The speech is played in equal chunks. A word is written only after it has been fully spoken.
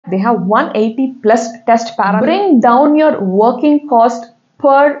they have 180 plus test parameters. Bring down your working cost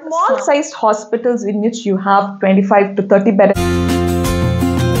per small sized hospitals in which you have 25 to 30 beds.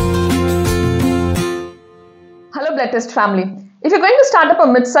 Hello blood test family. If you're going to start up a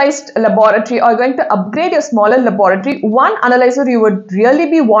mid-sized laboratory or going to upgrade your smaller laboratory, one analyzer you would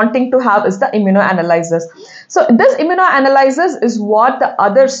really be wanting to have is the immunoanalysers. So this immunoanalysers is what the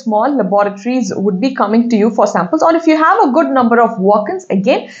other small laboratories would be coming to you for samples. Or if you have a good number of walk-ins,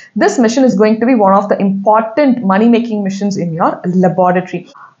 again, this mission is going to be one of the important money-making missions in your laboratory.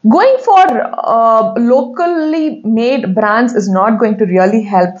 Going for locally made brands is not going to really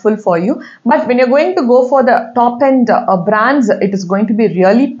helpful for you, but when you're going to go for the top end brands, it is going to be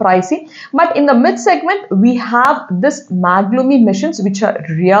really pricey. But in the mid segment, we have this Maglumi missions which are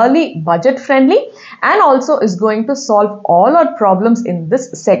really budget friendly and also is going to solve all our problems in this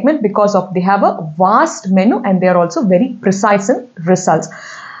segment because of they have a vast menu and they are also very precise in results.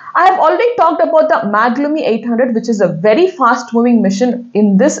 I have already talked about the Maglumi 800, which is a very fast moving mission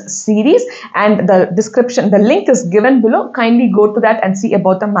in this series, and the description, the link is given below. Kindly go to that and see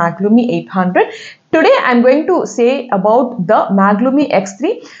about the Maglumi 800. Today I am going to say about the Maglumi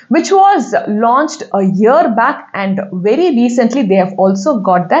X3, which was launched a year back and very recently they have also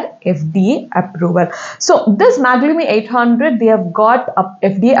got that FDA approval. So this Maglumi 800, they have got a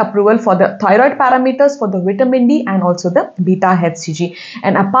FDA approval for the thyroid parameters, for the vitamin D and also the beta HCG.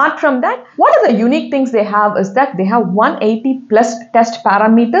 And apart from that, what are the unique things they have is that they have 180 plus test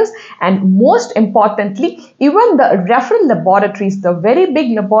parameters, and most importantly, even the referral laboratories, the very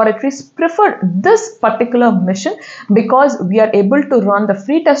big laboratories prefer this particular mission because we are able to run the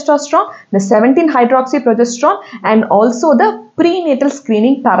free testosterone, the 17-hydroxyprogesterone and also the prenatal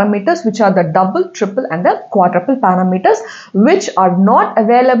screening parameters, which are the double, triple and the quadruple parameters, which are not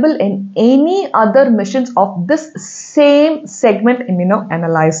available in any other missions of this same segment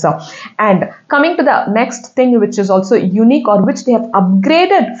immunoanalyzer. And coming to the next thing which is also unique or which they have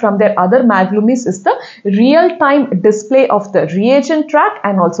upgraded from their other Maglumis is the real-time display of the reagent rack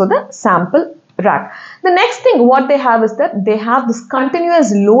and also the sample rack. The next thing what they have is that they have this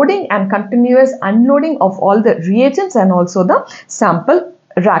continuous loading and continuous unloading of all the reagents and also the sample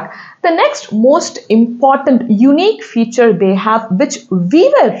rack. The next most important unique feature they have, which we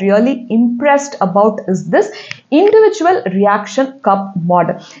were really impressed about, is this individual reaction cup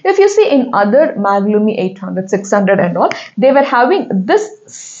model. If you see in other Maglumi 800, 600 and all, they were having this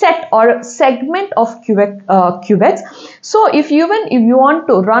set or segment of cuvettes. So if you want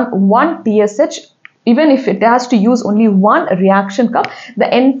to run one TSH, even if it has to use only one reaction cup,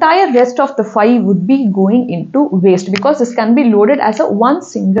 the entire rest of the 5 would be going into waste because this can be loaded as a one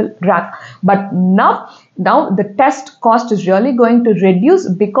single rack. But now the test cost is really going to reduce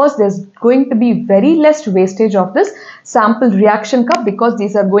because there's going to be very less wastage of this sample reaction cup because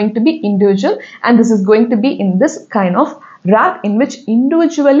these are going to be individual and this is going to be in this kind of rack in which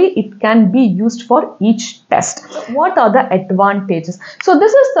individually it can be used for each test. What are the advantages? So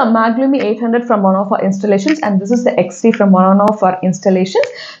this is the Maglumi 800 from one of our installations and this is the X3 from one of our installations.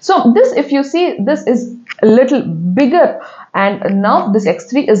 So this, if you see, this is a little bigger and now this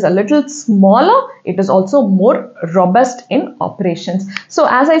X3 is a little smaller. It is also more robust in operations. So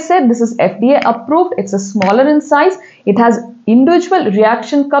as I said, this is FDA approved. It's a smaller in size. It has individual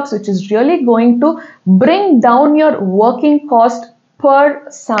reaction cups, which is really going to bring down your working cost per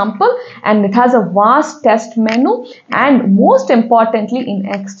sample, and it has a vast test menu, and most importantly in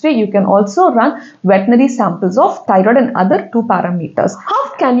X3 you can also run veterinary samples of thyroid and other 2 parameters.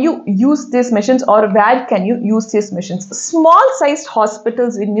 How can you use these missions or where can you use these missions? Small sized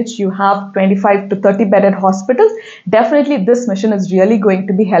hospitals in which you have 25 to 30 bedded hospitals, definitely this mission is really going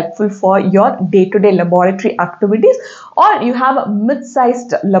to be helpful for your day-to-day laboratory activities. Or you have a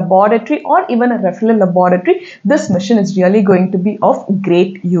mid-sized laboratory or even a referral laboratory, this mission is really going to be of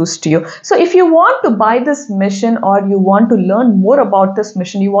great use to you. So if you want to buy this mission or you want to learn more about this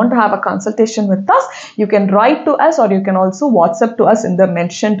mission, you want to have a consultation with us, you can write to us or you can also WhatsApp to us in the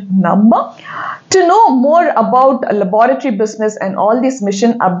mentioned number. To know more about laboratory business and all these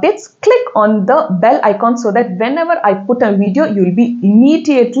mission updates, click on the bell icon so that whenever I put a video, you will be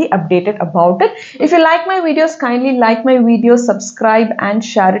immediately updated about it. If you like my videos, kindly like my videos, subscribe and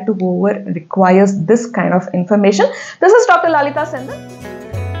share it to whoever requires this kind of information. This is Dr. Lalita Sendhan.